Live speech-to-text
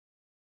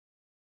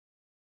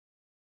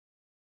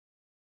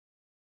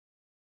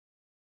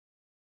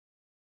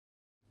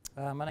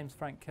My name's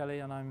Frank Kelly,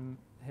 and I'm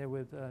here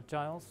with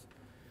Giles.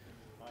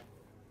 Hi.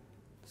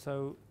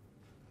 So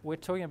we're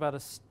talking about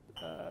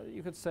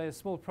you could say, a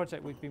small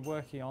project we've been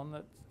working on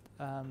that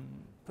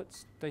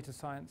puts data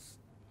science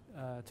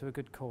to a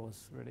good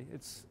cause, really.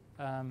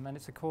 And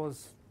it's a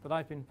cause that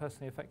I've been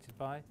personally affected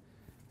by,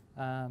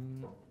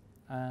 and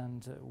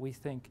we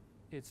think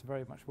it's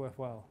very much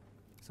worthwhile.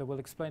 So we'll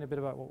explain a bit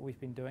about what we've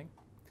been doing.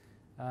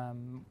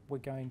 We're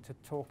going to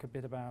talk a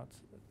bit about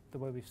the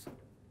way we've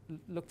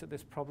looked at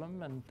this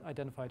problem and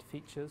identified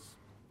features,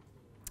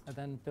 and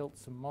then built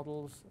some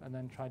models, and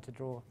then tried to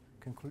draw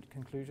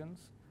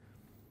conclusions.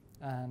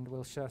 And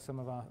we'll share some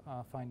of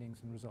our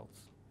findings and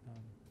results.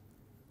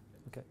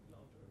 Okay.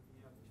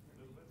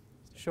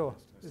 Sure.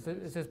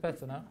 Is this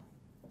better now?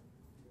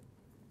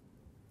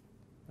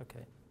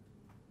 Okay.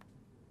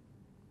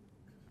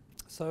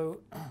 So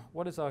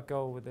what is our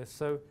goal with this?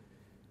 So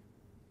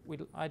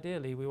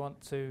ideally, we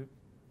want to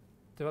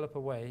develop a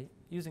way,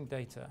 using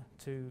data,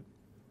 to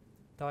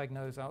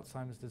diagnose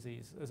Alzheimer's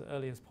disease as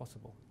early as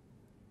possible.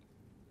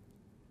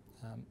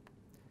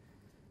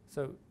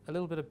 So a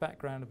little bit of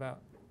background about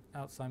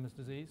Alzheimer's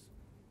disease.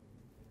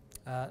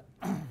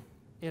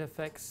 It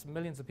affects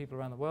millions of people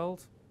around the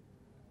world.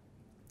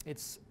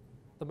 It's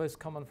the most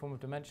common form of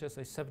dementia,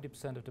 so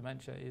 70% of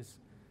dementia is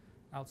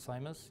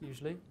Alzheimer's,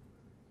 usually.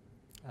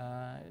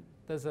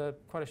 There's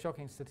quite a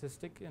shocking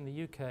statistic. In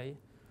the UK,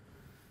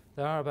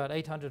 there are about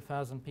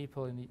 800,000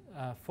 people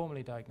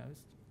formally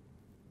diagnosed.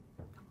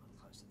 Come on,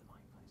 close to the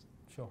mic, please.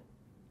 Sure.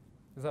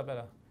 Is that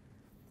better?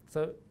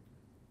 So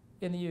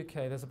in the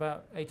UK, there's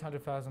about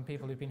 800,000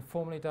 people who've been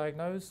formally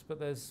diagnosed, but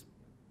there's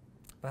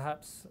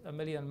perhaps 1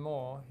 million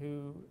more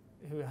who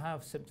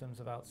have symptoms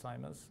of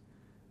Alzheimer's,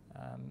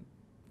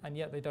 and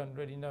yet they don't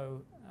really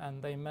know,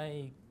 and they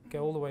may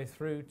go all the way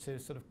through to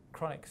sort of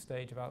chronic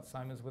stage of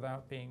Alzheimer's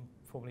without being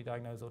formally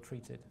diagnosed or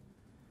treated,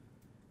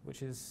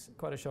 which is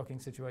quite a shocking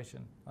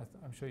situation.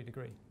 I'm sure you'd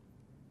agree.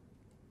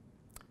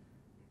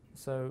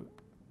 So,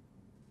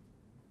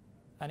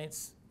 and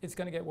it's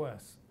going to get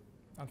worse,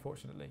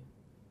 unfortunately.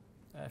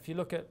 If you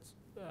look at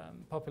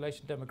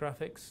population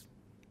demographics,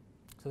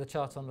 so the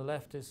chart on the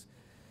left is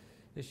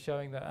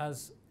showing that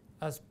as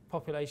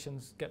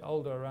populations get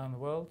older around the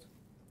world,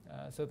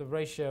 so the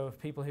ratio of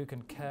people who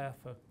can care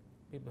for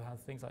people who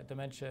have things like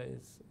dementia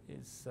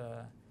is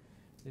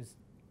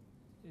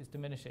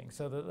diminishing.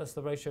 So that's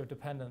the ratio of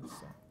dependence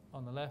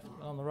on the left.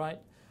 And on the right,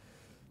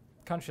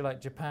 a country like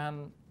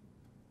Japan,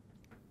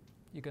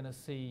 you're going to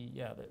see,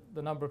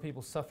 the number of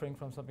people suffering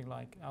from something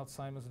like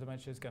Alzheimer's or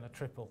dementia is going to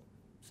triple.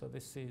 So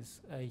this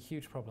is a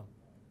huge problem.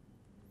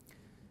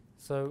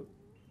 So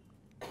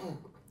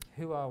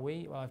who are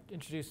we? Well, I've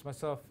introduced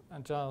myself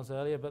and Giles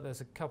earlier, but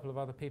there's a couple of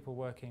other people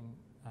working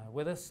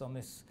with us on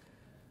this.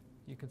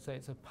 You could say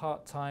it's a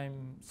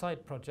part-time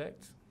side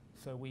project.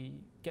 So we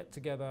get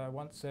together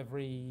once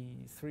every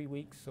 3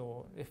 weeks,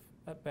 or if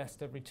at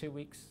best every 2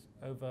 weeks,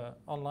 over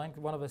online.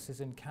 One of us is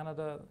in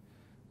Canada,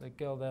 the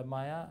girl there,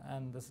 Maya,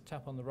 and there's a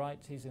chap on the right,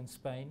 he's in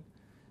Spain.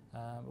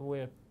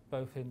 We're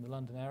both in the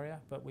London area,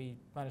 but we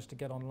managed to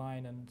get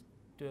online and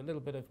do a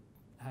little bit of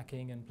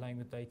hacking and playing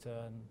with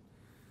data. And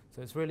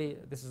so it's really,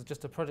 this is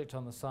just a project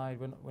on the side.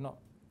 We're not,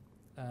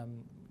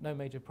 no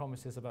major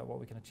promises about what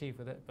we can achieve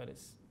with it, but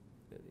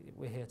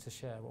we're here to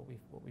share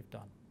what we've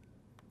done.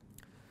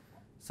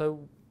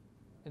 So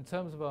in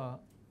terms of our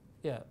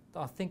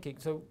thinking,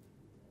 so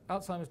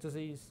Alzheimer's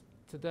disease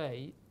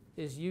today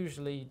is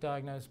usually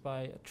diagnosed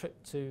by a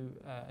trip to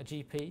a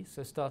GP,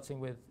 so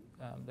starting with,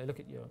 they look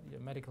at your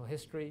medical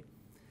history,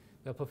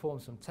 they'll perform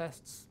some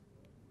tests,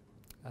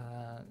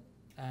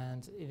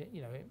 and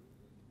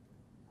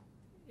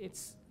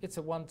it's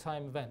a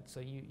one-time event. So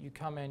you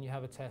come in, you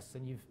have a test,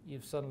 and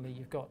you've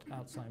suddenly got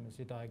Alzheimer's,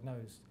 you're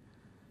diagnosed.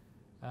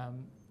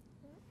 And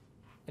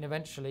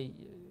eventually,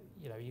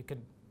 you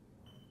can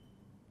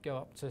go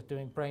up to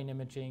doing brain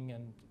imaging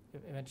and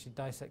eventually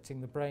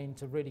dissecting the brain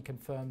to really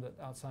confirm that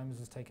Alzheimer's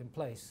has taken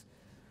place.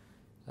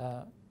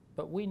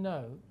 But we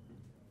know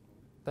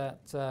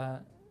that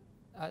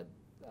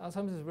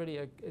Alzheimer's is really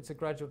it's a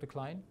gradual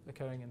decline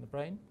occurring in the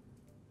brain.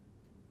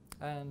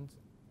 And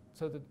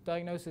so the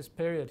diagnosis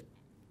period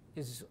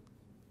is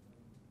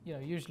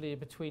usually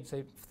between,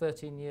 say,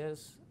 13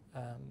 years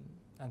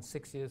and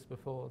 6 years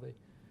before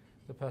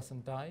the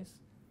person dies.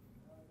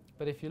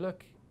 But if you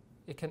look,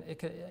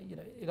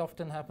 it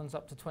often happens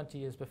up to 20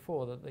 years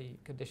before that the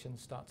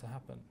conditions start to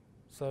happen.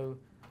 So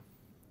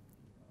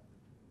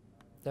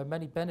there are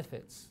many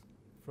benefits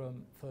for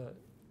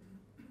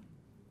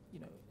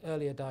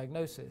earlier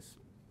diagnosis,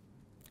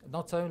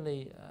 not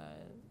only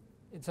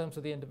in terms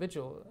of the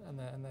individual and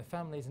their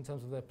families, in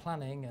terms of their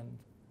planning and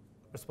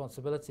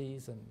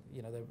responsibilities, and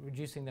they're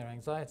reducing their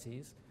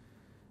anxieties.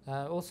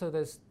 Also,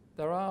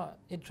 there are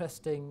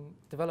interesting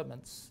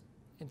developments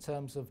in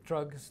terms of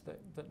drugs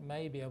that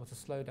may be able to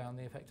slow down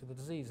the effect of the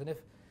disease. And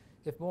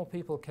if more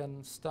people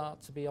can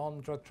start to be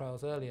on drug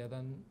trials earlier,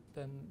 then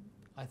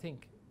I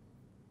think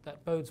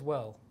that bodes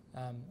well.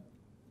 And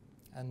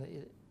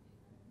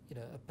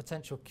a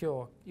potential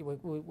cure,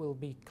 we'll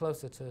be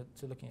closer to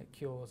looking at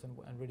cures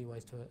and really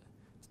ways to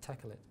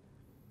tackle it.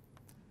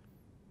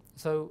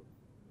 So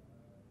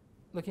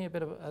looking a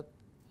bit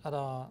at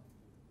our,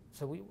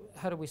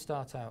 how do we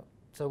start out?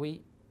 So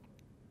we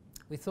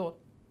thought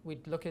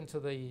we'd look into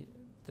the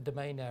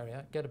domain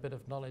area, get a bit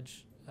of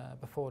knowledge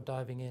before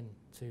diving in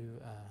to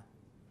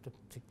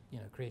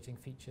creating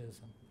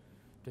features and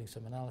doing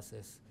some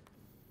analysis.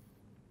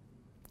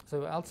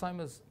 So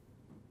Alzheimer's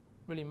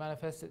really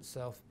manifests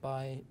itself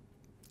by,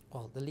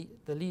 well,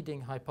 the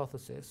leading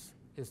hypothesis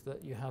is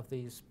that you have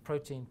these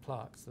protein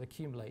plaques that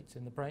accumulate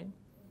in the brain,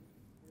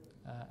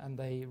 and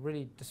they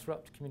really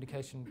disrupt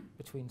communication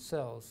between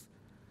cells.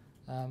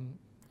 I'm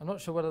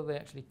not sure whether they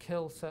actually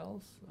kill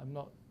cells. I'm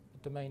not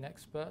a domain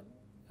expert.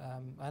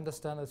 I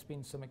understand there's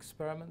been some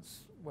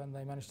experiments when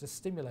they managed to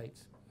stimulate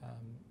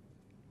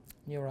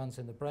neurons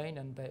in the brain,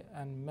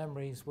 and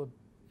memories were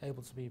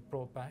able to be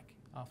brought back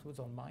afterwards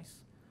on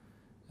mice.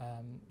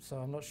 So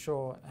I'm not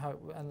sure how,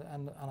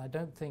 and I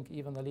don't think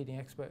even the leading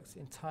experts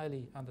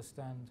entirely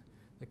understand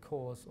the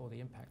cause or the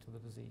impact of the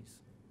disease.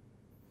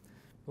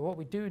 But what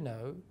we do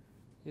know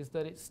is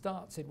that it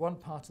starts in one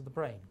part of the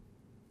brain,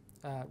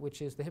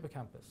 which is the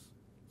hippocampus.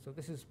 So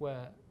this is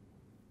where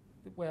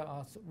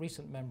our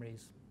recent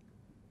memories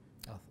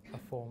are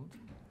formed,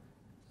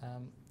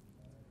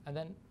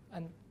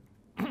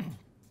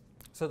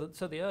 so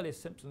the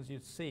earliest symptoms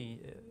you'd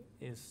see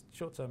is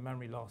short-term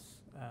memory loss.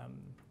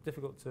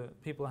 Difficult to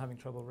people are having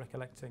trouble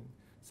recollecting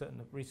certain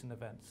recent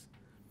events,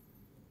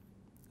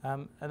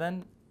 and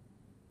then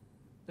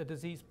the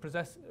disease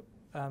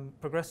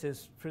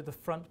progresses through the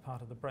front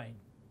part of the brain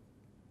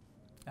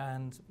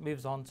and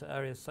moves on to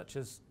areas such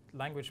as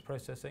language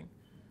processing,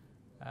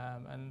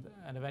 and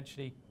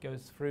eventually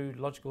goes through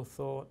logical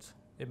thought,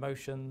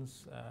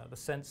 emotions, the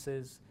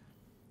senses,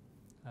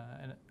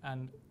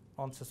 and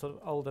onto sort of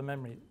older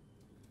memory.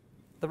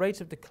 The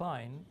rate of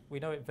decline, we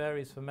know it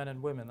varies for men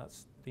and women.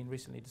 That's been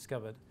recently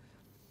discovered.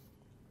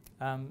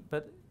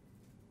 But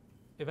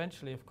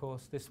eventually, of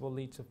course, this will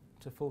lead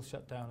to full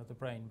shutdown of the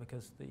brain,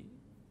 because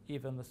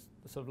even the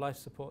sort of life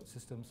support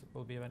systems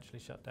will be eventually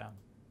shut down.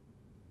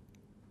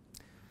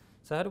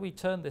 So how do we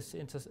turn this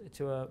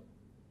into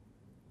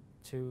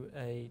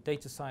a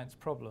data science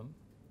problem?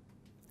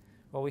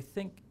 Well, we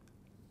think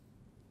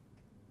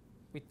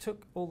we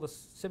took all the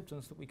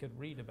symptoms that we could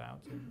read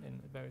about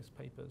in various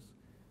papers,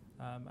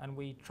 and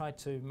we tried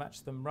to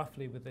match them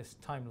roughly with this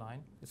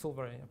timeline. It's all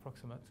very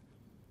approximate.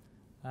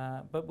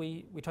 But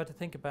we tried to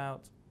think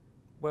about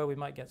where we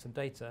might get some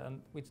data,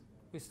 and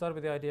we started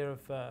with the idea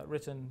of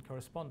written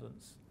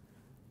correspondence,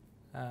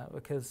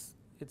 because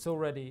it's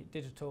already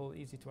digital,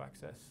 easy to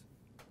access.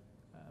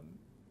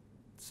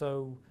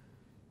 So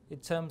in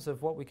terms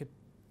of what we could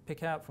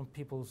pick out from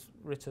people's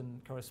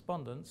written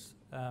correspondence,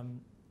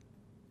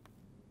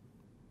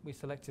 we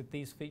selected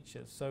these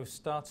features. So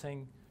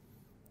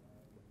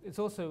it's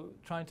also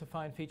trying to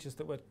find features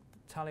that would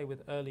tally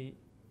with the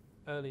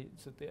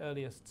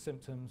earliest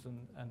symptoms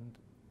and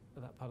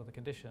that part of the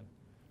condition.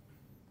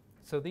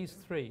 So these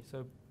three,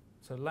 so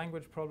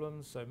language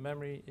problems, so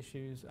memory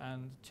issues,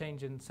 and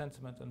change in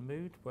sentiment and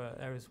mood were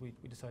areas we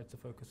decided to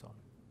focus on.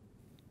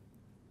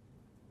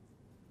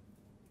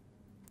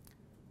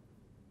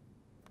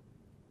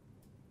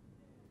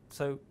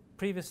 So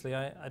previously,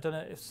 I don't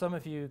know if some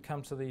of you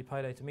come to the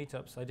PyData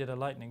meetups, I did a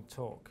lightning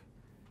talk.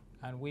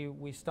 And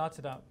we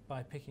started out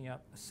by picking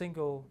up a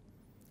single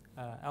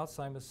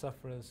Alzheimer's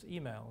sufferer's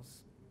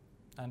emails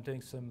and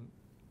doing some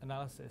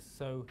analysis.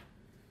 So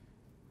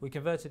we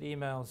converted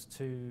emails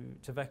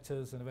to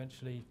vectors and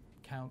eventually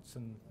counts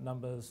and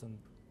numbers,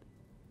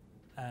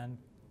 and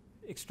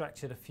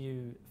extracted a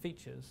few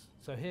features.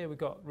 So here we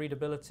got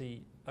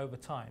readability over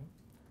time.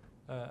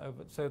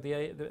 So the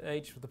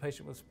age of the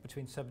patient was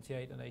between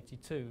 78 and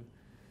 82.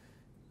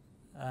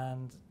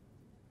 And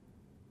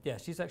yeah,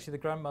 she's actually the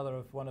grandmother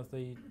of one of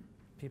the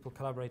people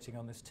collaborating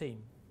on this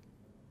team.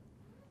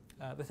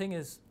 The thing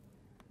is,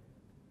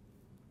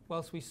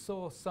 whilst we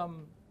saw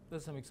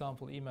there's some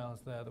example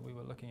emails there that we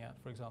were looking at,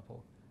 for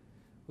example.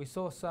 We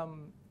saw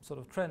some sort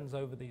of trends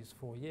over these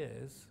 4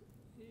 years.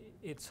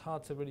 It's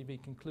hard to really be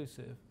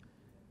conclusive.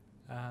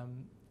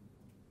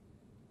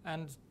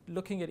 And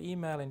looking at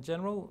email in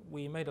general,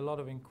 we made a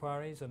lot of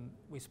inquiries, and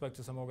we spoke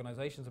to some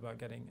organizations about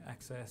getting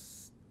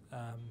access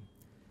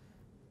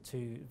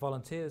to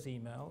volunteers'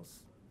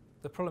 emails.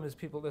 The problem is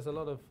there's a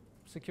lot of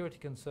security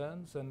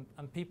concerns, and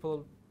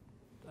people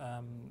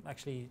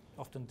actually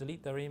often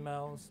delete their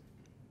emails.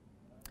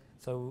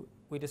 So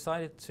we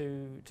decided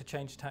to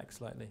change tack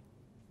slightly.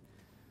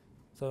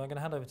 So I'm going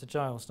to hand over to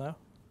Giles now.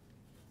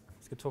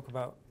 He's going to talk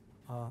about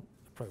our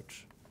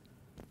approach.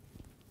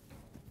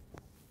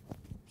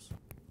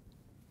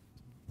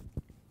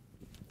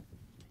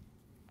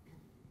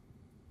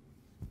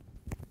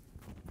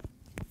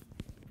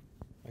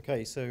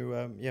 Okay,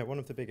 so one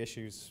of the big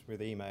issues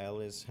with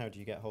email is how do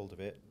you get hold of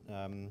it,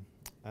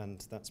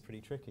 and that's pretty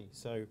tricky.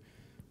 So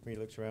we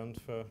looked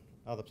around for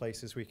other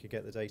places we could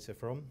get the data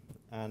from,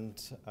 and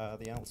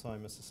the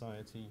Alzheimer's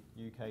Society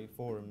UK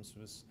forums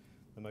was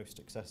the most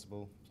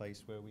accessible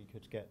place where we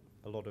could get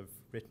a lot of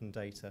written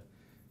data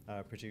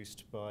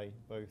produced by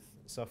both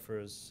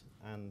sufferers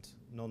and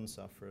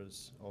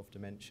non-sufferers of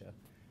dementia.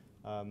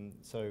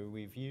 So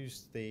we've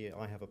used the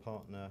I Have a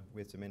Partner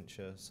with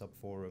Dementia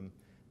subforum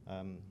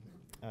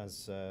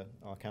as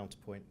our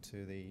counterpoint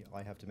to the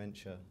I Have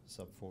Dementia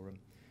subforum,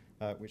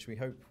 which we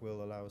hope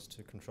will allow us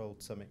to control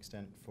to some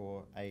extent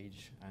for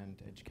age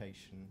and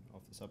education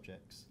of the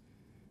subjects.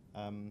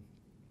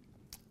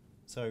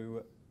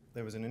 So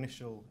there was an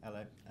initial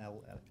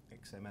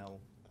XML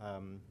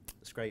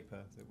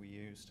scraper that we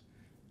used,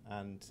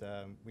 and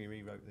we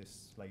rewrote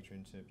this later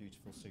into a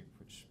beautiful soup,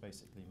 which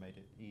basically made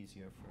it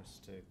easier for us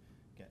to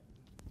get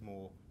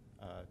more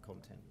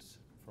content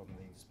from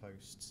these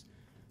posts.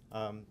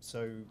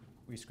 So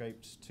we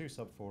scraped 2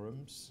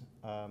 subforums,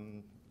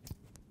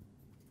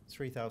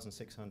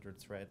 3,600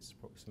 threads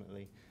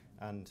approximately,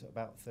 and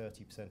about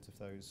 30% of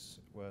those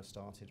were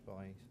started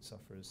by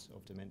sufferers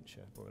of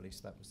dementia, or at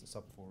least that was the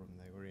subforum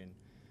they were in.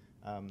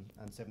 And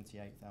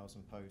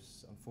 78,000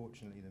 posts.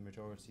 Unfortunately, the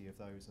majority of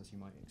those, as you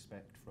might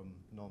expect from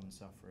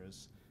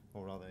non-sufferers,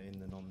 or rather in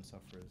the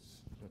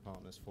non-sufferers, the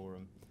partners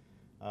forum.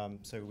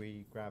 So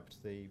we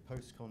grabbed the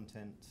post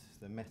content,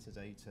 the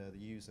metadata, the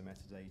user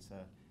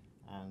metadata,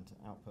 and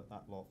output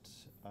that lot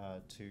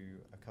to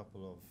a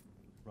couple of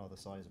rather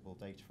sizable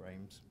data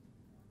frames.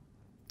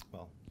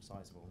 Well,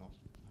 sizable, not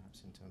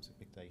perhaps in terms of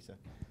big data,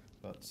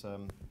 but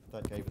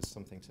that gave us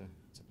something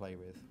to play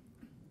with.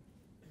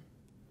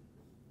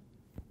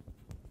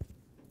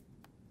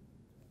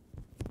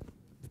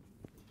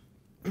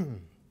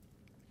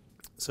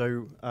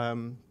 So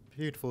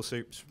Beautiful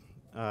Soups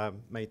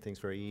made things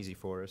very easy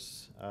for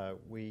us.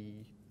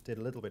 We did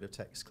a little bit of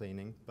text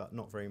cleaning, but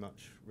not very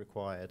much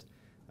required,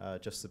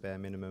 just the bare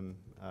minimum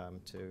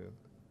to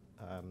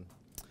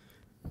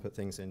put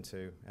things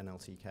into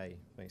NLTK,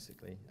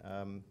 basically.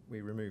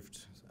 We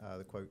removed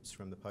the quotes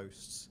from the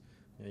posts.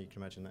 You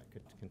can imagine that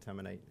could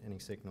contaminate any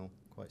signal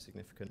quite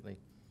significantly.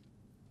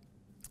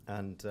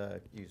 And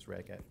used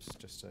regex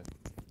just to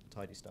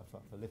tidy stuff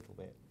up a little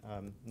bit,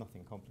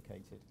 nothing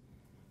complicated.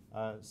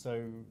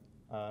 So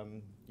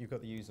you've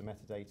got the user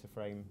metadata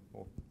frame,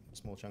 or a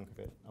small chunk of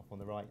it, up on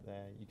the right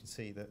there. You can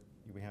see that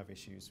we have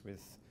issues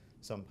with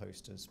some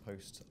posters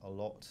post a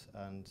lot,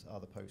 and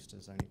other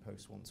posters only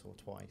post once or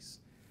twice.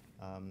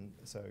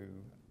 So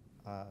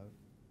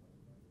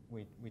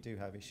we do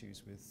have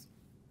issues with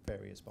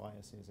various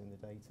biases in the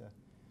data.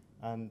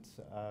 And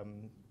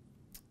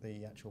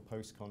the actual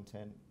post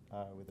content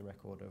with the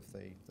record of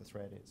the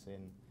thread it's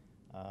in,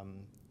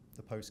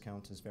 the post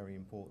count is very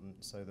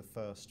important. So the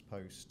first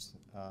post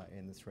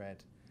in the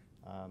thread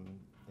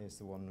is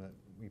the one that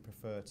we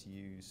prefer to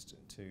use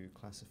to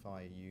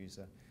classify a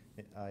user.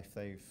 If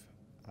they've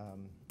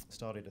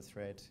started a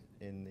thread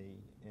in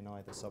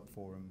either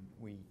subforum,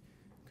 we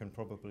can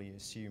probably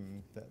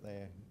assume that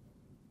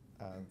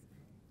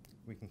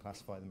we can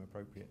classify them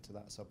appropriate to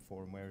that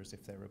subforum, whereas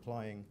if they're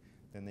replying,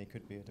 then they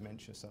could be a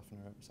dementia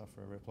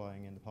sufferer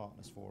replying in the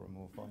partners forum,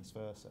 or vice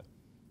versa.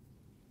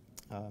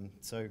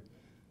 So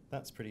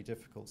that's pretty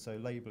difficult. So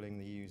labeling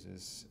the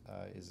users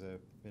is a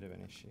bit of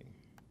an issue.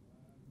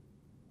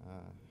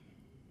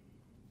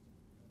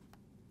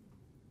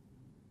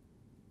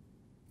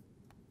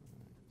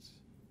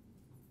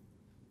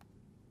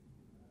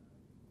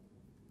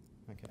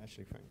 Okay,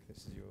 actually, Frank,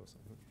 this is yours,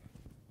 I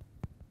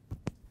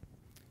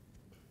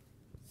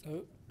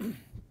think.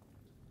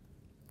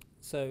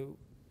 So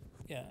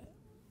yeah,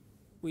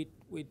 we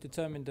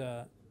determined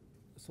a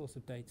source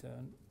of data,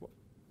 and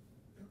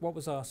what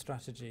was our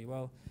strategy?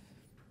 Well,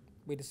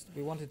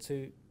 we wanted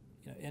to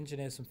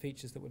engineer some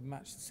features that would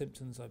match the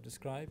symptoms I've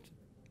described,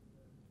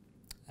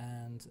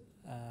 and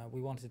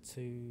we wanted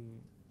to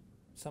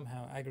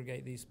somehow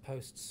aggregate these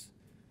posts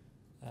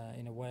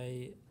in a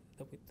way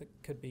that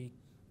could be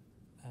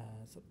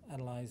sort of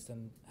analysed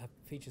and have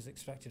features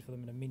extracted for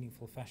them in a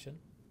meaningful fashion.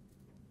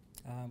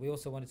 We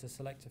also wanted to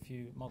select a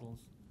few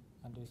models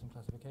and do some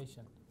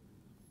classification.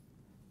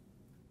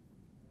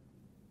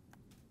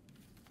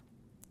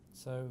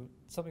 So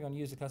something on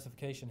user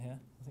classification here.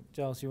 I think,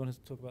 Giles, you wanted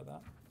to talk about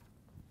that?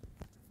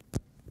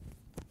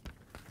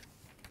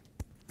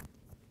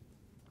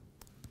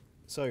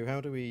 So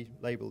how do we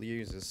label the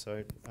users?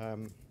 So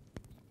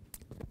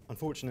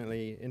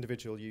unfortunately,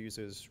 individual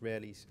users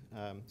rarely,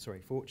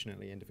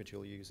 fortunately,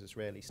 individual users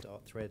rarely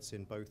start threads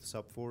in both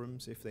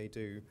subforums. If they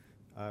do,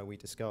 we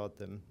discard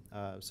them.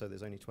 So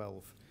there's only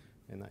 12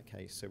 in that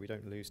case, so we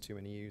don't lose too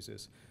many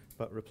users.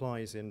 But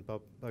replies in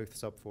both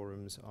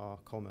subforums are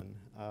common.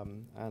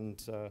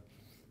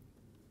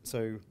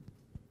 So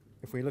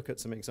if we look at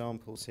some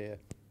examples here,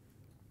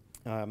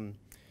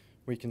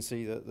 we can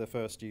see that the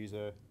first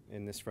user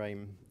in this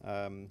frame,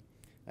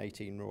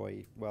 18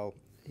 Roy, well,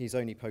 he's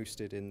only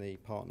posted in the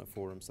partner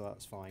forum, so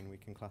that's fine. We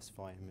can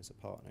classify him as a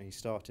partner. He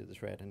started the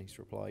thread and he's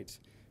replied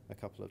a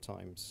couple of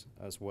times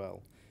as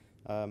well.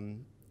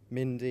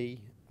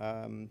 Mindy,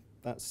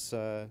 that's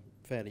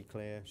fairly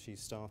clear.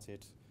 She's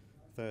started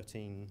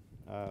 13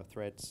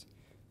 threads,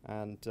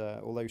 and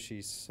although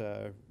she's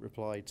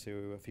replied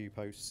to a few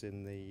posts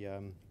in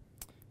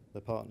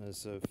the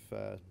partners of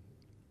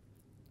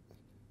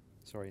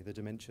the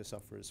dementia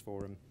sufferers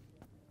forum.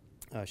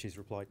 She's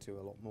replied to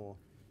a lot more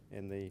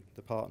in the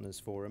partners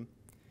forum.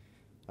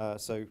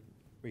 So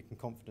we can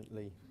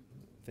confidently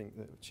think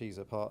that she's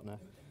a partner.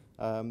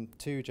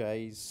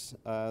 2J's,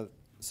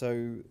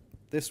 so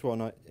this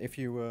one, if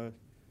you were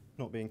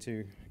not being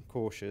too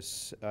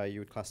cautious, you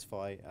would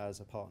classify as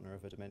a partner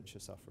of a dementia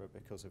sufferer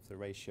because of the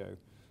ratio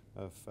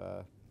of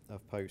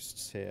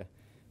posts here.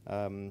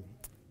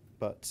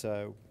 But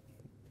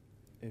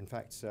in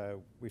fact,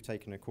 we've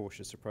taken a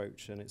cautious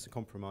approach, and it's a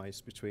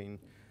compromise between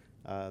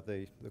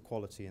the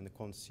quality and the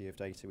quantity of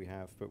data we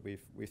have, but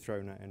we've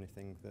thrown out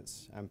anything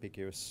that's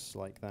ambiguous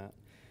like that.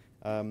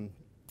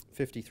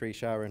 53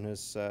 Sharon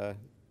has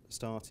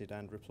started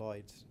and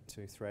replied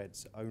to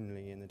threads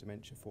only in the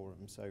dementia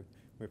forum, so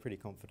we're pretty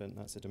confident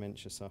that's a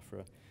dementia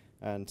sufferer.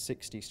 And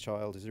 60's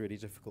child is a really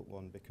difficult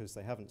one because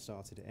they haven't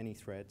started any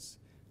threads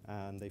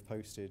and they've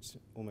posted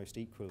almost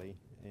equally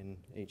in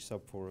each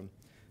subforum.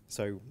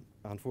 So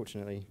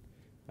unfortunately,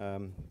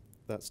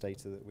 that's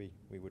data that we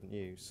wouldn't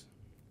use.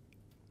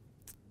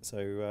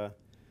 So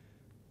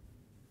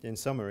in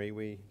summary,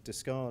 we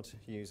discard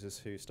users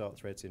who start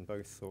threads in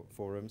both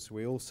forums.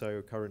 We also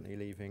are currently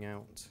leaving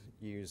out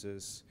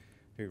users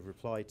who've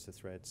replied to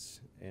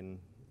threads in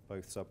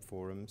both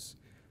subforums.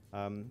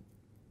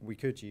 We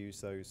could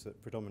use those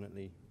that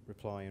predominantly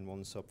reply in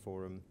one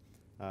subforum,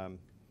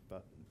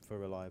 but for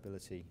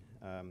reliability,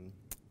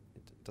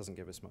 it doesn't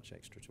give us much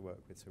extra to work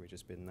with, so we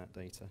just bin that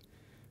data.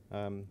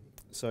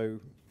 So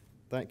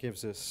that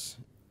gives us,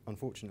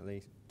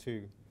 unfortunately,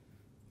 two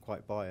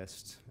quite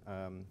biased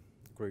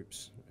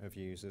groups of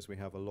users. We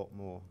have a lot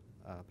more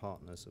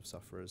partners of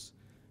sufferers,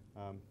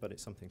 but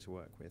it's something to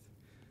work with.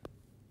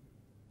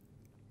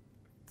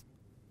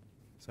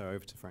 So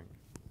over to Frank.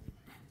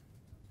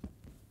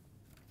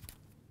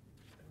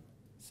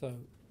 So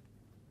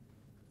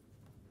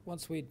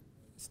once we'd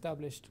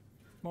established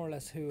more or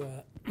less who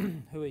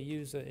a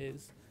user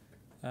is,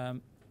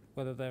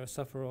 whether they're a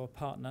sufferer or a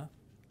partner,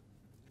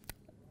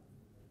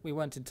 we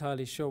weren't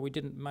entirely sure. We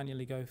didn't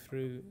manually go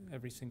through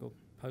every single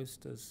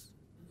post, as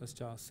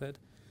Giles said,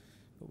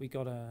 but we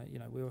got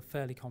we were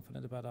fairly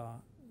confident about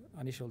our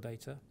initial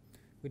data.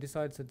 We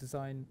decided to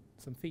design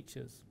some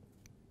features.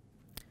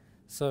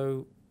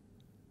 So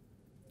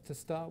to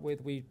start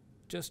with, we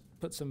just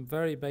put some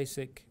very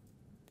basic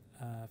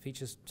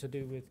features to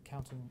do with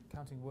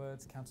counting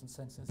words, counting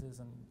sentences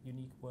and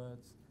unique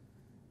words,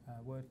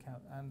 word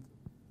count. And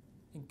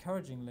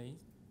encouragingly,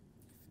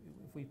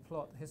 if we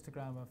plot a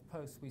histogram of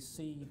posts, we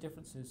see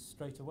differences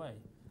straight away.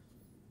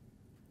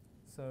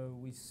 So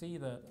we see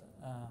that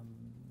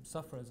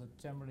sufferers are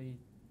generally,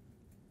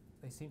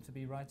 they seem to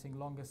be writing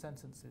longer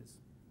sentences,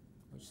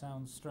 which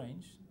sounds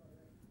strange,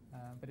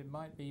 but it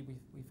might be,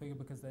 we figure,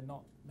 because they're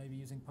not maybe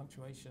using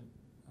punctuation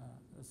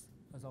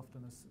as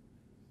often as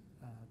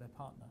their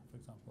partner, for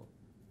example.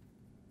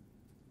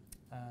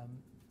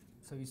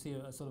 So you see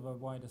a sort of a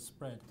wider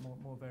spread,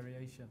 more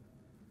variation.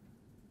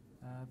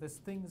 There's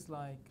things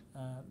like,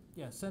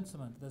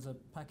 sentiment. There's a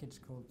package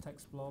called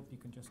text blob you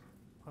can just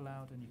pull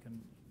out, and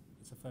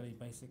it's a fairly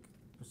basic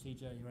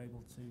procedure. You're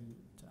able to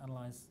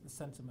analyze the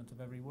sentiment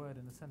of every word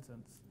in a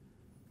sentence.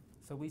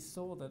 So we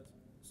saw that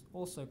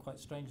also, quite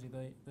strangely,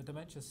 the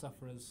dementia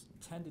sufferers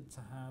tended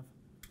to have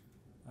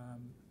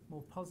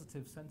more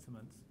positive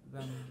sentiment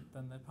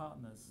than their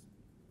partners.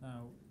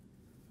 Now,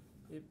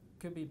 it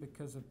could be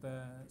because of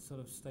their sort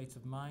of state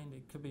of mind.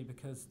 It could be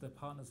because their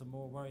partners are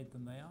more worried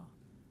than they are.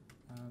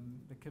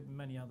 There could be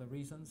many other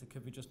reasons. It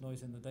could be just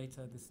noise in the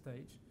data at this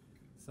stage.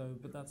 So,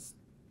 but that's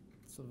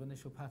sort of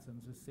initial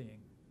patterns we're seeing.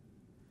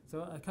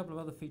 So a couple of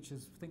other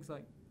features, things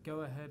like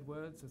go-ahead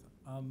words,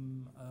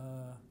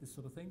 this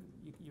sort of thing.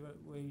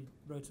 We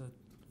wrote a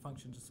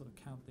function to sort of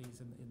count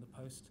these in the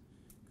post,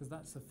 because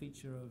that's a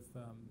feature of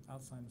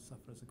Alzheimer's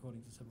sufferers,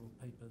 according to several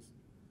papers.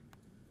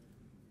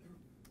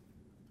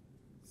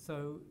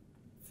 So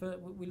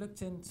we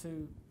looked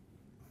into,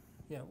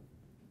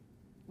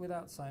 with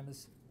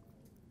Alzheimer's,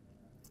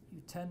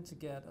 you tend to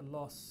get a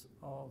loss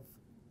of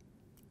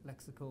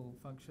lexical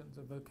functions.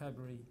 The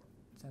vocabulary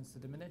tends to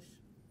diminish.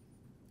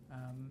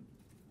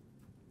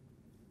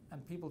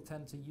 And people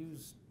tend to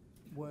use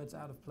words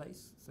out of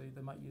place. So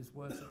they might use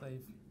words that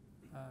they've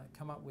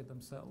come up with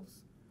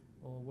themselves,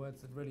 or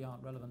words that really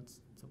aren't relevant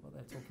to what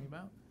they're talking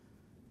about.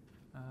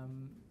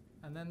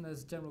 And then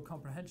there's general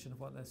comprehension of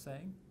what they're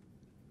saying.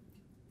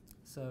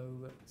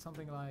 So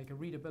something like a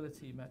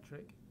readability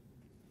metric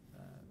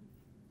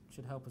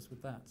should help us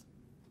with that.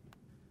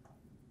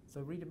 So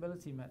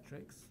readability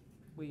metrics,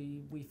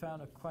 we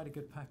found quite a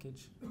good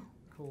package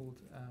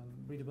called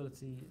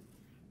readability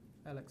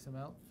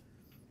LXML.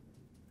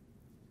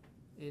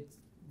 It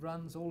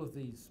runs all of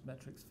these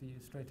metrics for you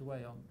straight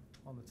away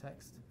on the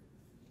text.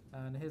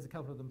 And here's a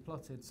couple of them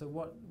plotted. So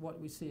what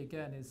we see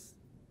again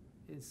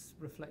is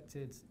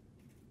reflected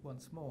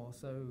once more.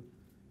 So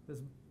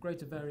there's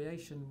greater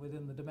variation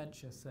within the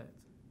dementia set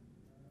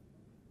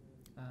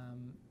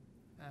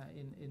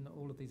in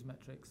all of these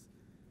metrics.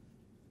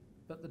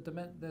 But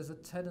there's a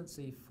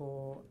tendency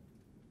for,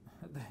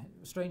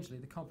 strangely,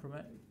 the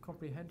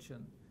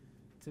comprehension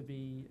to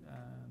be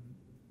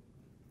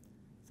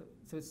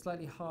so it's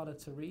slightly harder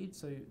to read.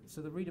 So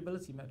the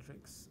readability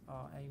metrics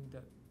are aimed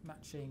at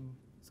matching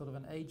sort of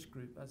an age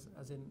group,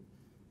 as in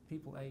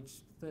people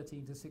aged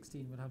 13 to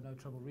 16 would have no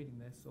trouble reading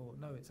this, or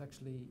no, it's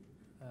actually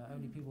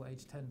only people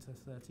aged 10 to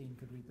 13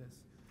 could read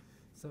this.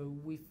 So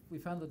we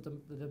found that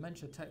the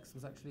dementia text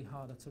was actually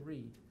harder to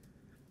read.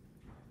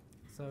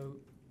 So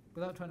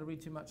without trying to read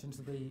too much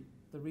into the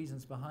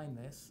reasons behind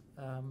this,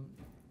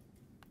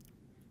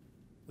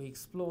 we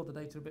explored the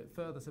data a bit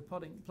further. So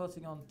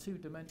plotting on 2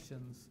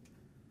 dimensions,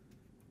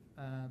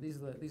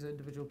 these are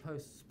individual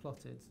posts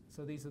plotted.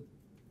 So these are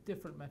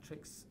different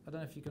metrics. I don't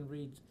know if you can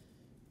read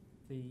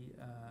the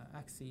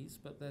axes,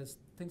 but there's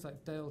things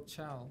like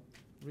Dale-Chow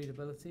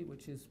readability,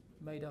 which is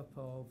made up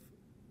of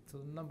the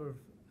number of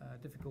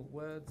difficult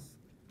words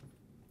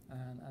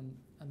and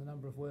the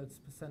number of words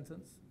per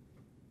sentence.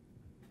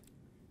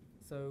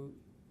 So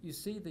you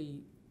see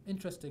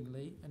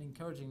interestingly and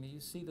encouragingly, you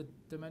see the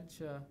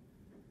dementia,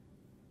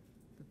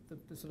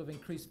 the sort of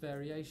increased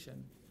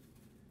variation.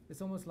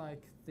 It's almost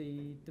like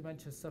the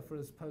dementia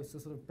sufferers' posts are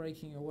sort of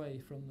breaking away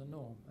from the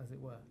norm, as it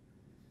were.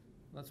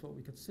 That's what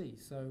we could see.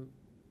 So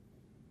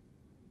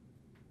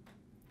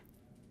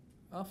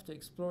after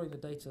exploring the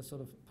data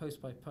sort of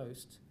post by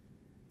post,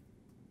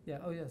 there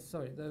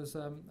was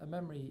a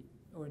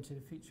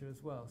memory-oriented feature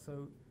as well.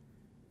 So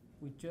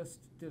we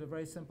just did a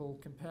very simple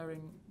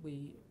comparing.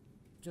 We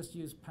just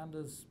used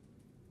pandas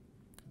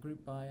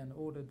group by and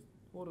ordered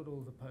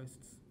all the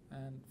posts,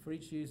 and for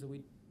each user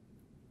we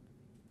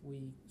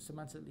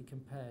semantically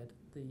compared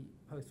the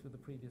post with the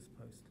previous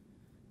post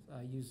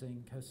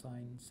using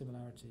cosine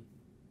similarity.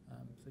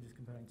 So just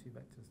comparing 2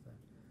 vectors there.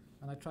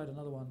 And I tried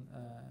another one,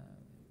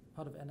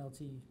 part of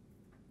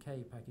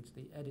NLTK package,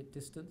 the edit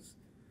distance,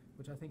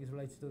 which I think is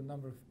related to the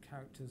number of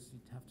characters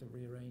you'd have to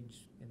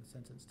rearrange in the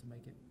sentence to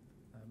make it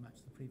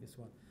match the previous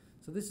one.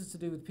 So this is to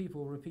do with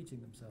people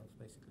repeating themselves,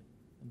 basically,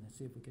 and let's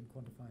see if we can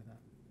quantify that,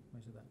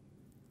 measure that.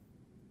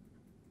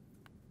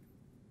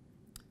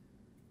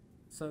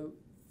 So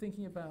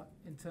thinking about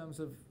in terms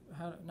of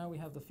how now we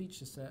have the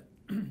feature set,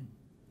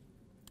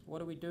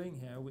 what are we doing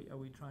here? Are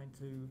we trying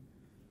to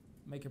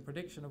make a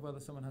prediction of whether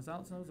someone has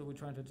Alzheimer's, or are we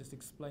trying to just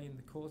explain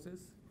the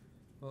causes?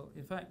 Well,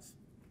 in fact,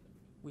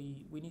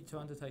 we need to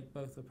undertake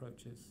both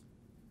approaches.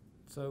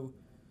 So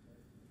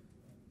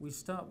we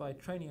start by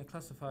training a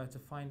classifier to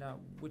find out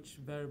which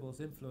variables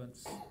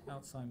influence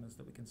Alzheimer's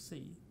that we can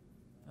see,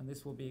 and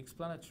this will be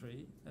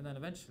explanatory, and then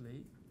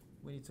eventually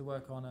we need to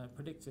work on a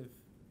predictive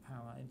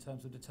power in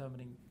terms of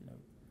determining,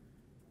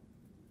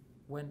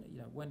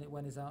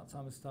 when is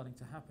Alzheimer's starting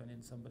to happen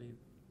in somebody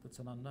that's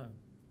an unknown.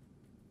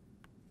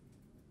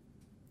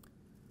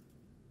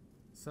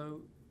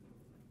 So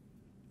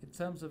in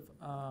terms of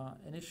our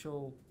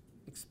initial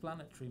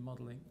explanatory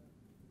modeling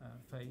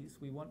phase,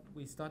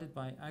 we started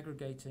by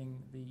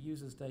aggregating the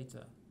user's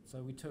data.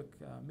 So we took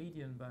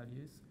median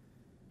values,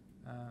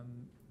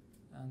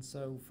 and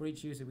so for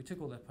each user we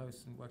took all their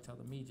posts and worked out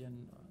the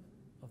median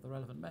of the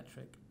relevant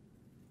metric.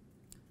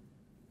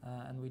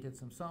 And we did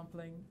some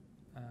sampling.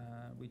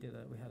 We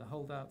had a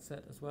holdout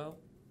set as well,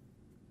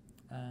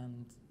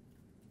 and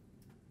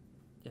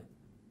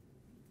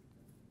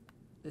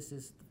this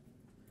is.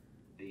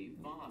 The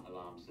fire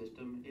alarm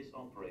system is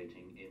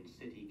operating in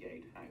City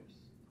Gate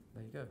House.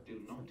 There you go.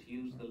 Do not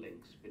use the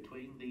links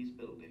between these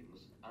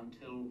buildings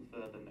until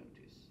further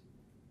notice.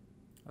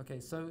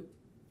 Okay, so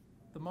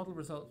the model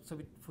results. So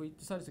we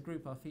decided to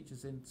group our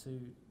features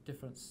into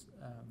different.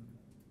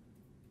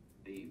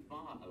 The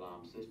fire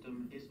alarm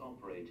system is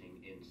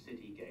operating in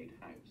City Gate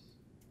House.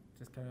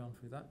 Just carry on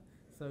through that.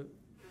 So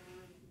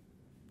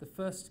the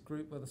first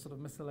group were the sort of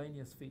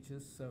miscellaneous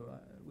features. So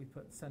we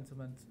put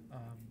sentiment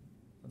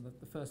and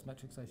the first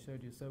metrics I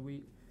showed you. So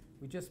we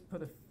just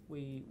put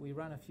we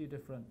ran a few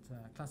different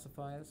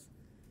classifiers,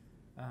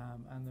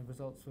 and the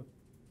results were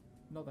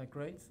not that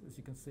great, as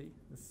you can see.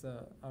 This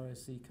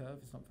ROC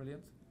curve is not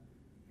brilliant.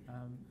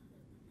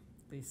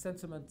 The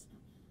sentiment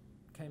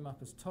came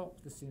up as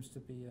top. This seems to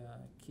be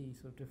a key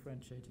sort of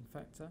differentiating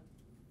factor.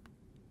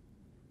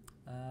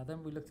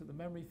 Then we looked at the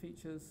memory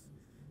features,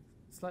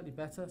 slightly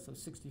better, so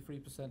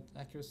 63%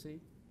 accuracy,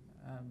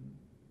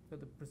 but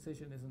the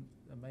precision isn't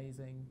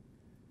amazing.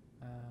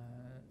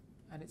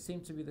 And it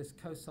seemed to be this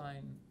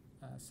cosine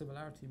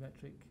similarity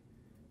metric.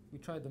 We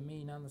tried the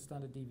mean and the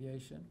standard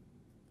deviation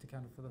to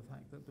counter for the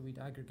fact that we'd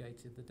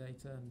aggregated the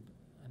data,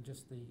 and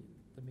just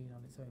the mean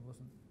on its own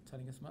wasn't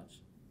telling us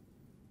much.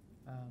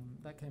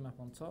 That came up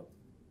on top.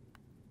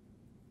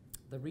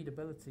 The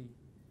readability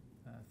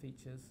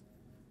features,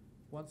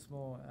 once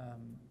more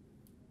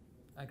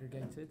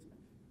aggregated,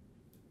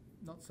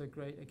 not so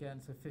great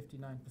again, so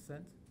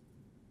 59%.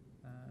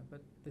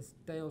 But this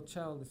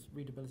Dale-Chow, this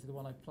readability, the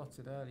one I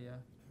plotted earlier,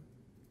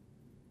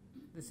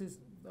 this is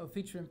of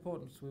feature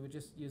importance. We were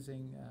just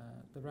using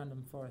the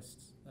random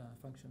forest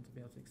function to be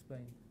able to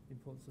explain the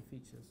importance of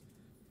features.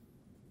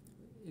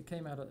 It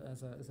came out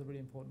as a really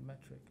important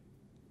metric.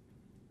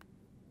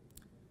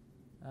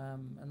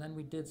 And then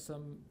we did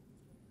some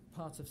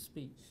part of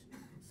speech.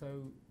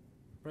 So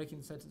breaking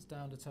the sentence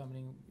down,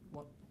 determining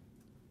what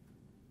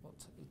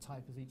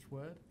type is each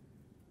word.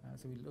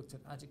 So we looked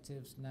at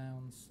adjectives,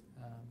 nouns,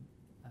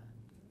 and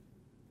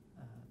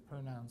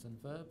pronouns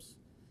and verbs,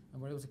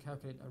 and we're able to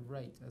calculate a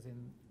rate, as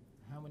in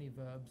how many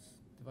verbs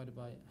divided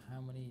by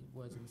how many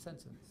words in a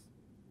sentence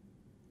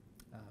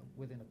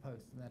within a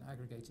post, and then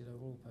aggregated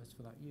over all posts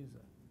for that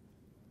user.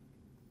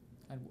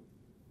 And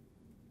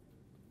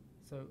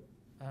so,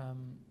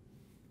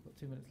 got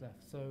 2 minutes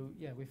left. So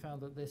yeah, we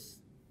found that this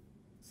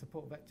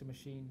support vector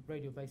machine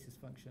radial basis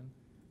function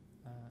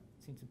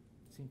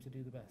seemed to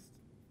do the best.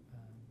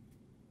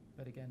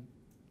 But again,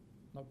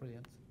 not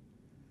brilliant.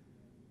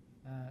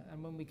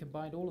 And when we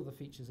combined all of the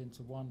features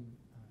into one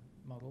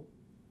model,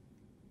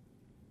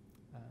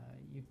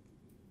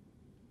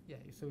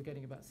 so we're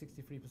getting about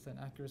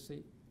 63%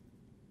 accuracy,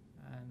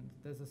 and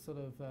there's a sort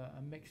of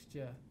a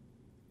mixture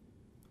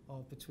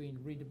of between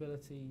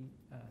readability,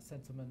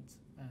 sentiment,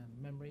 and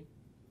memory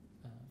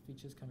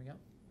features coming up.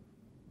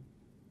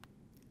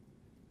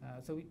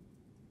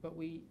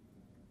 We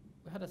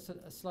had a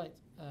slight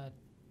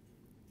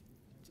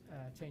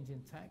change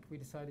in tack. We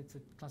decided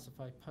to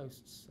classify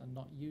posts and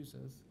not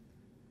users,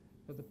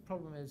 but the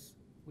problem is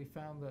we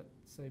found that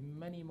there are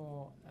many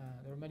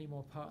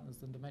more partners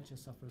than dementia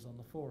sufferers on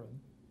the forum,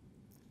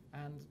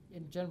 and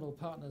in general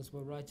partners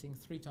were writing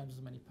 3 times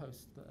as many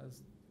posts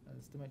as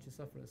dementia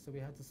sufferers, so we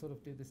had to sort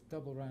of do this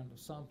double round of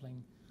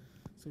sampling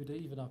so we'd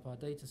even up our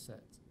data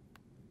set.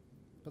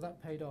 But that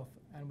paid off,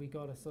 and we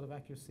got a sort of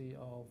accuracy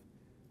of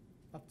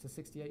up to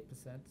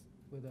 68%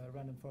 with a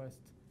random forest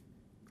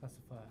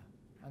classifier.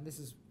 And this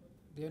is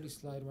the only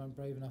slide where I'm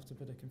brave enough to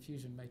put a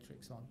confusion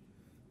matrix on,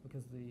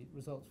 because the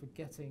results were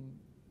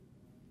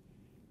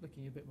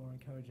looking a bit more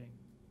encouraging.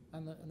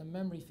 And the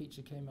memory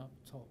feature came up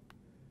top.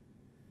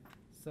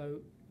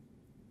 So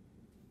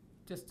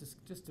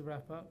just to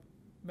wrap up,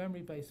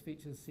 memory-based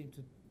features seem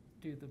to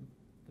do the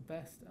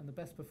best, and the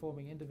best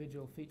performing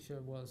individual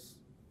feature was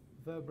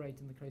verb rate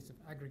in the case of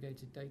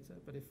aggregated data,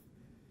 but if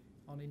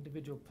on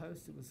individual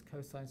posts it was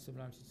cosine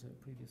similarity to a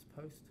previous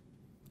post.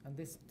 And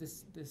this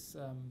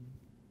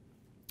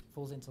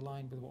falls into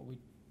line with what we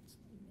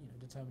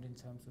determined in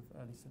terms of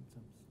early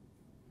symptoms.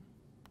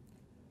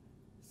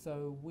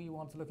 So we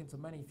want to look into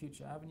many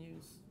future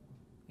avenues,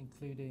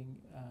 including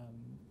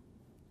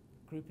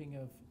grouping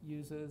of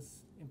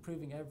users,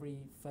 improving every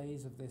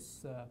phase of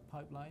this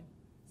pipeline,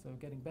 so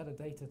getting better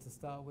data to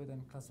start with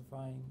and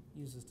classifying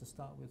users to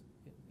start with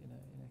in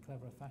a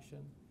cleverer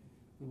fashion.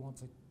 We want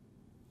to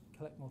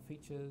collect more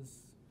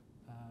features.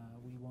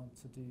 We want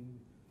to do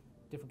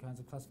different kinds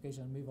of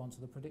classification and move on to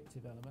the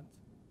predictive element,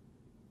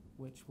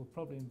 which will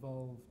probably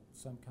involve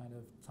some kind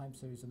of time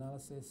series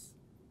analysis.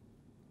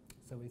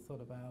 So we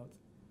thought about,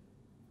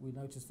 we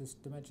noticed this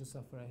dementia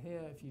sufferer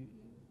here.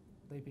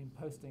 They've been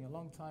posting a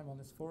long time on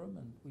this forum,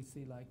 and we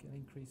see like an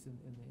increase in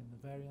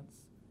the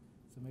variance.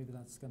 So maybe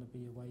that's going to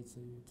be a way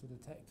to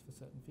detect for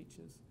certain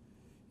features.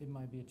 It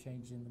might be a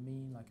change in the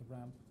mean, like a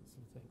ramp, that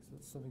sort of thing. So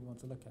it's something we want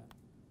to look at.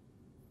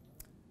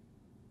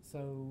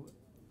 So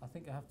I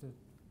think I have to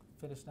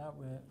finish now.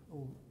 We're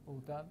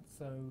all done.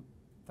 So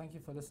thank you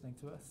for listening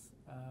to us.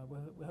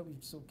 We hope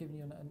we've sort of given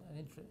you an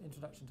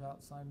introduction to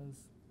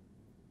Alzheimer's,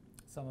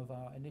 some of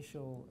our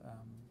initial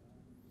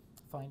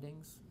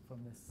findings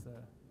from this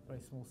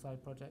very small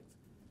side project.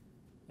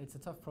 It's a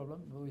tough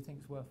problem, but we think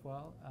it's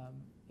worthwhile.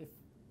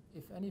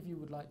 If any of you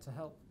would like to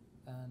help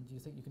and you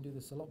think you can do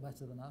this a lot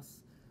better than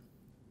us,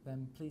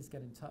 then please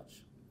get in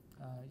touch.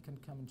 You can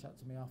come and chat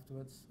to me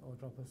afterwards or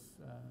drop us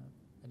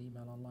an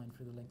email online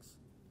through the links.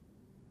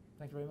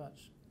 Thank you very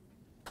much.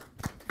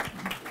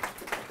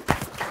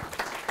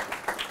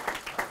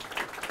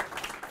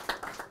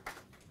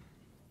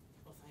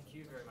 Well, thank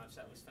you very much.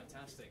 That was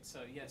fantastic.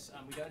 So yes,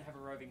 we don't have a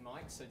roving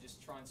mic, so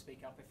just try and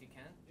speak up if you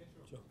can. Yeah,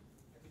 sure.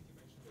 I think you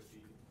mentioned that the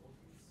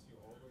importance you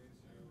always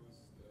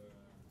use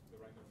the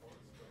random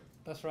forest, right?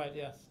 That's right,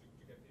 yes.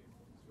 To get the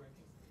importance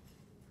rankings.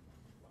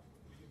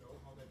 Do you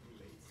know how that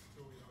relates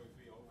to, if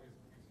we always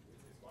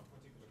use one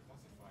particular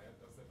classifier,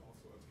 does that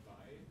also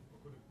apply?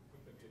 Or could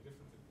there be a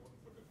different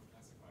importance for different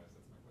classifiers?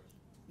 That's my question.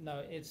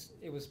 No,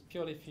 it was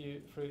purely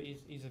through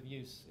ease of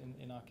use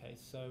in our case,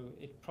 so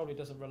it probably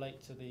doesn't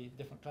relate to the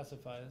different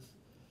classifiers.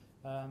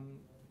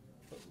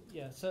 But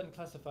yeah, certain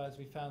classifiers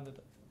we found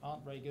that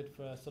aren't very good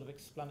for a sort of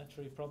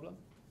explanatory problem.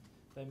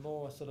 They're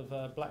more sort of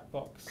a black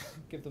box,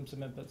 give them some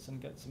inputs and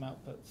get some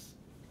outputs.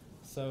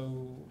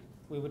 So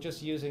we were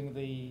just using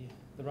the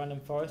random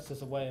forest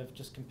as a way of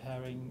just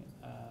comparing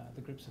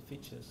the groups of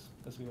features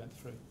as we went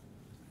through.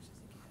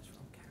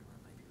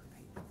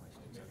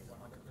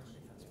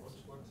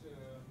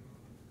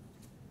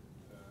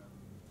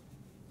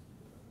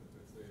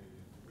 Let's say,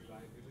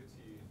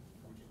 reliability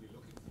would you be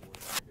looking for?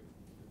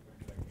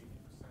 Like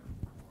 80%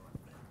 or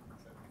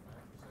 75%?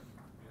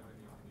 Do you have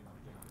any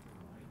objective in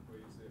mind where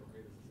you say,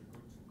 okay, this is a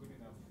good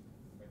enough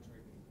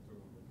metric to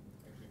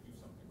actually do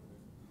something with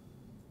it?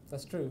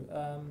 That's true.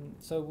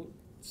 So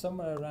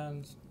somewhere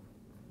around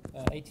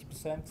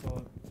 80%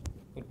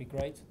 would be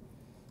great.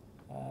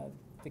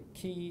 The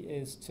key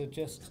is to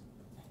just,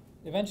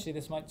 eventually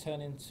this might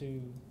turn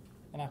into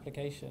an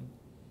application.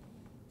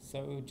 So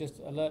it would just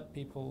alert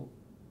people.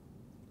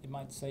 It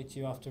might say to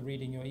you after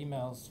reading your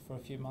emails for a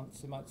few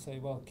months, it might say,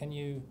 well, can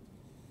you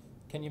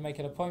make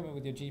an appointment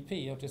with your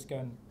GP or just go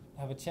and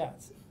have a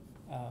chat?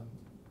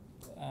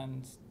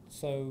 And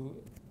so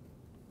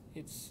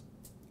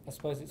I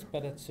suppose it's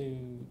better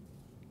to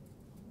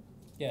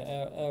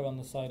err on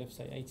the side of,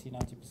 say,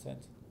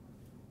 80-90%.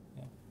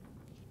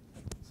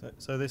 Yeah.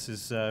 So this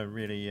is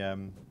really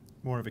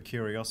more of a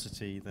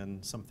curiosity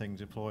than something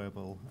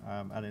deployable,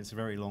 and it's a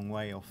very long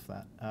way off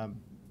that.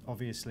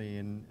 Obviously,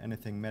 in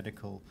anything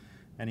medical,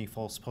 any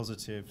false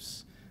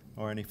positives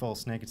or any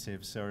false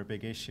negatives are a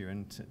big issue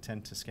and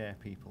tend to scare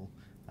people.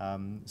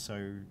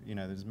 So,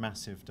 there's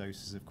massive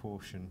doses of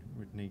caution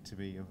would need to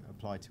be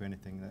applied to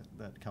anything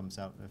that comes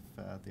out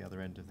of the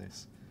other end of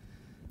this.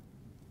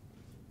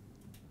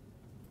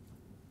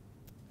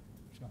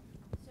 Sure.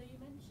 So you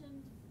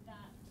mentioned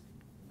that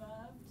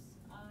verbs,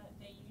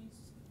 they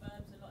use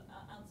verbs a lot.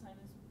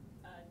 Alzheimer's,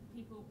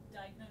 people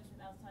diagnosed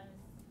with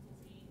Alzheimer's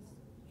disease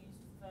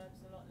use verbs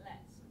a lot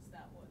less. Is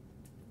that what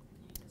you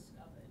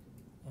discovered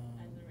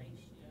as a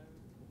ratio?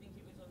 I think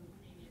it was on the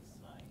previous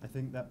slide. I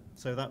think that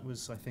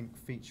was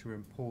feature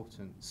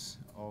importance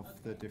of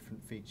the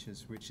different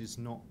features, which is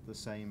not the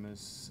same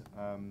as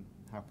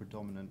how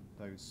predominant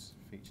those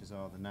features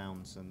are, the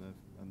nouns and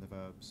the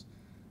verbs.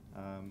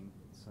 And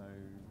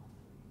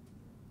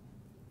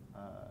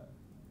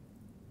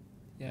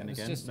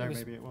again,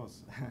 maybe it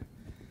was.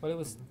 Well, it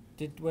was.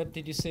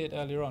 Did you see it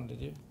earlier on?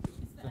 Did you?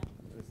 It's there.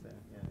 It was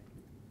there, yeah.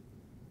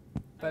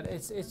 But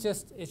it's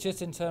just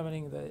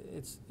determining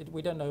that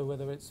we don't know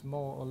whether it's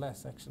more or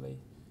less actually.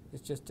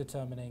 It's just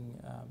determining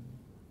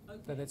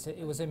that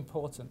it was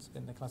important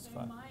in the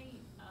classifier. So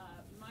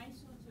my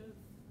sort of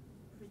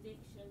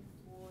prediction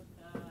for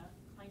the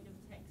kind of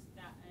text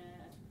that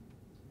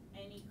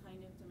any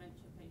kind of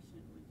dementia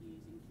patient would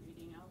use,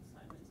 including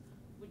Alzheimer's,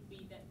 would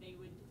be that they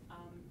would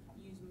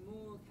use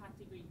more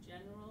category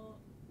general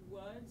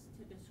words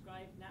to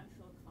describe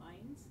natural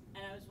kinds.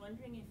 And I was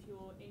wondering if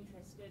you're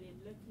interested in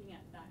looking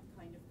at that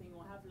kind of thing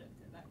or have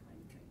looked at that kind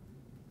of thing.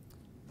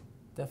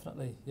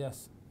 Definitely,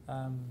 yes.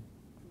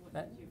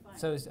 What did you find?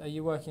 So are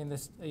you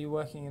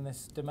working in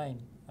this domain?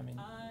 I mean,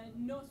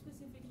 not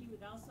specifically with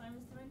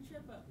Alzheimer's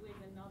dementia, but with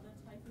another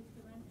type of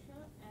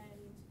dementia,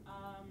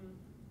 and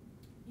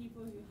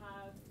people who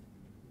have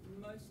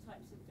most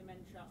types of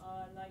dementia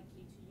are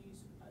likely to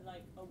use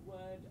like a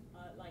word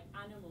like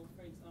animal,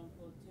 for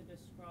example, to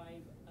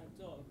describe a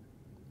dog,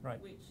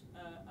 right. which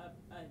a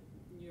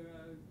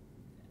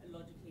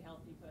neurologically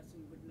healthy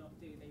person would not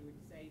do. They would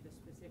say the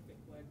specific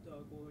word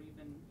dog, or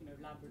even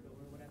Labrador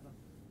or whatever.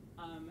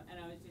 And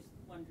I was just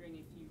wondering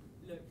if you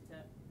looked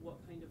at what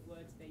kind of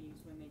words they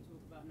use when they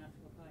talk about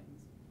natural kinds.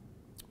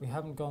 We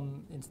haven't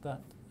gone into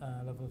that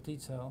level of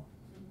detail.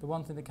 Mm-hmm. The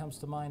one thing that comes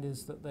to mind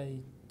is that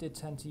they did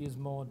tend to use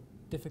more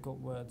difficult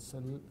words,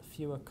 so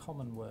fewer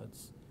common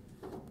words.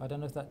 I don't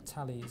know if that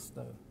tallies,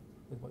 though,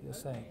 with what you're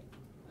saying.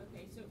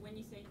 Okay, so when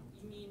you say,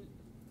 you mean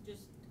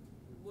just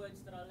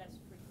words that are less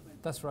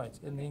frequent? That's right,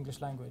 in the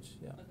English language,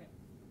 yeah. Okay,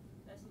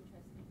 that's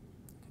interesting.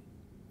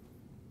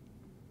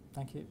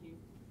 Thank you. Thank you.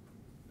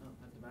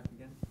 At the back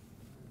again. A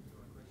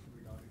question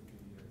regarding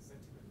the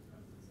sentiment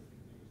analysis. I think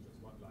you use just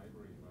one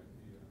library, right?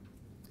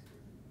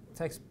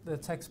 The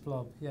text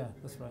blob, yeah,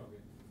 that's right.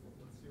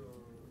 What's your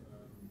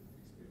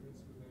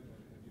experience with it,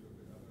 and have you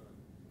looked at other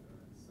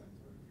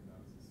sentiment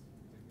analysis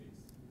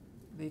techniques?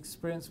 The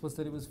experience was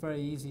that it was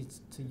very easy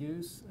to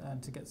use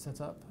and to get set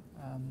up.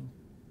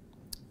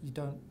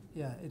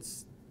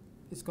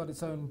 It's got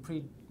its own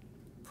pre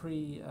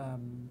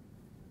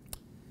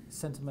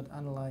sentiment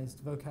analyzed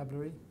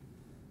vocabulary,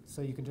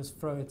 so you can just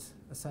throw it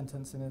a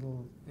sentence and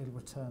it'll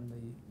return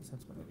the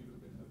sentiment. Have you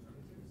looked at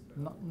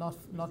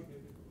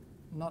alternatives?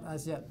 Not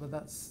as yet, but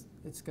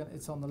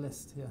it's on the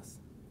list. Yes,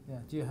 yeah.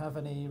 Do you have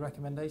any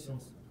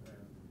recommendations?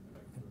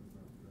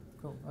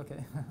 Cool.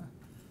 Okay.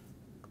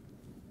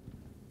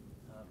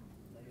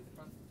 Lady at the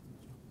front.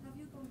 Have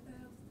you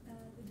compared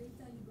the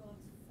data you got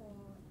for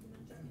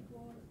dementia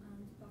people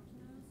and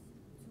partners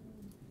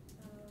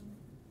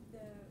to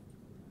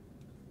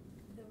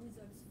the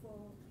results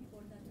for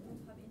people that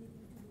don't have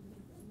anything to do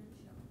with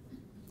dementia?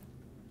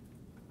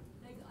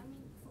 Like, I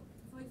mean,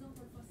 for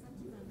example, for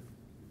sentiment,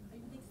 I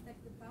would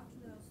expect the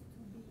partners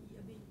to be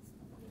a bit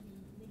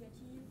maybe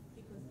negative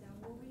because they're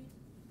worried,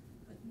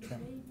 but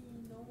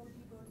maybe normal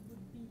people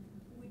would do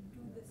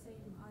the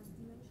same as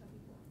dementia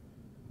people.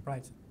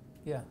 Right.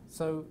 Yeah.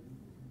 So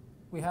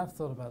we have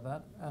thought about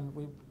that, and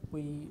we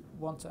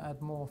want to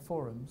add more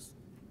forums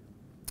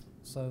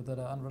so that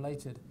are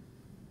unrelated.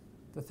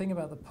 The thing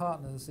about the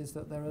partners is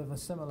that they're of a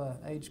similar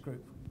age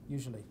group,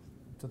 usually,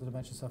 to the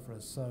dementia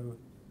sufferers. So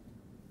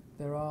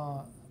there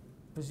are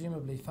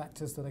presumably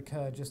factors that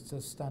occur just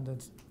as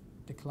standard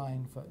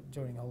decline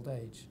during old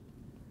age.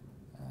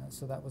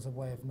 So that was a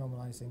way of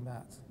normalizing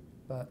that.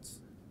 But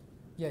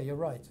yeah, you're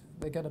right.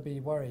 They're going to be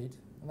worried,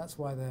 and that's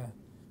why they're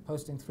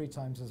posting 3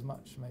 times as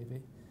much,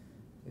 maybe.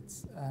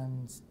 It's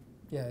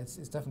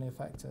definitely a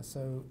factor.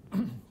 So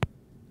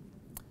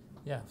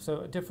Yeah,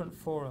 so at different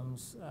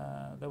forums,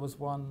 there was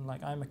one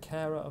like I'm a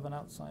carer of an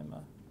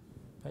Alzheimer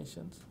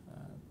patient,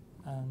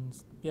 and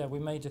yeah, we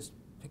may just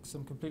pick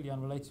some completely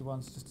unrelated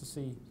ones just to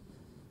see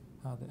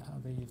how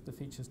the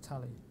features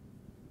tally.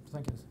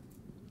 Thank you.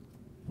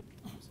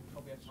 So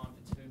probably have time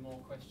for 2 more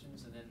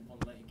questions, and then we'll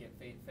let you get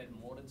fed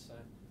and watered. So,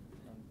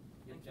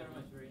 thanks very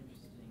much. Very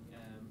interesting.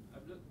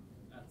 I've looked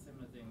at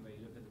similar thing where you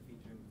look at the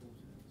feature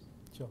importance,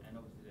 Sure. and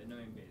obviously the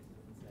knowing bit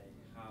doesn't say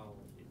how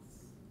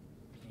it's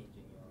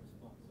changing your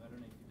response. So I don't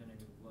know if you've done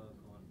any work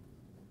on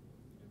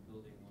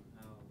building on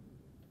how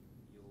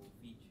your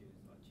features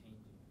are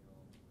changing your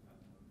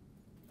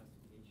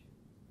classification.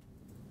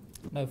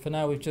 No, for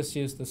now we've just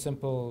used the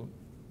simple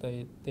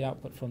the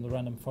output from the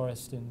random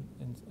forest in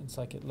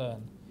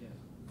scikit-learn.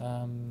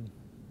 Yeah.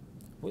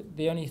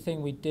 The only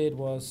thing we did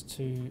was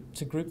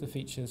to group the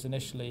features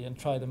initially and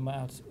try them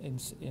out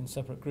in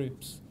separate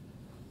groups.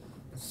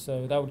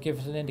 So that would give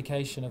us an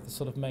indication of the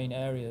sort of main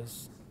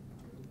areas.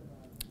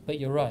 But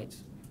you're right,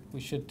 we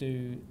should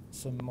do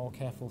some more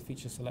careful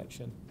feature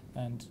selection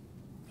and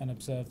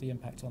observe the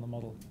impact on the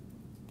model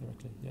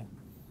directly. Yeah.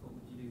 What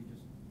would you do?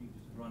 You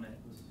just run it?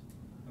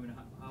 I mean,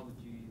 how would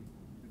you?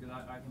 Because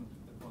I came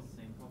across the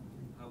same problem.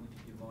 How would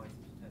you devise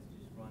such a test?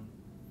 Just run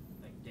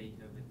like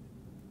data with,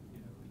 we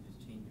just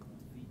change one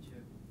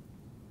feature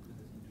because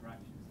this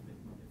interaction is a bit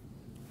more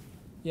difficult.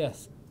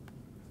 Yes.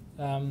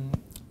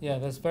 Yeah,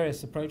 there's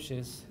various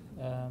approaches.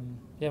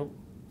 Yeah,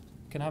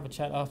 can have a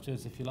chat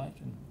afterwards if you like.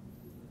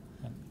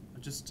 I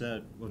just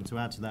want to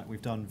add to that,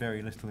 we've done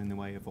very little in the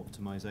way of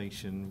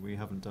optimization. We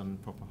haven't done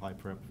proper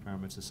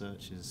hyperparameter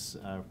searches,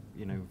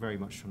 very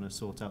much trying to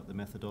sort out the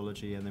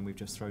methodology, and then we've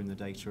just thrown the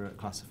data at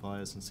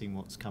classifiers and seen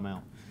what's come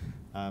out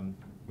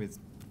with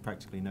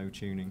practically no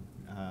tuning.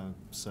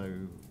 So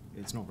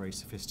it's not very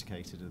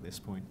sophisticated at this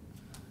point.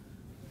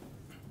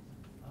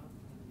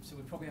 So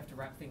we probably have to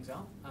wrap things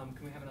up.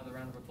 Can we have another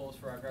round of applause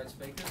for our great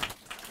speakers?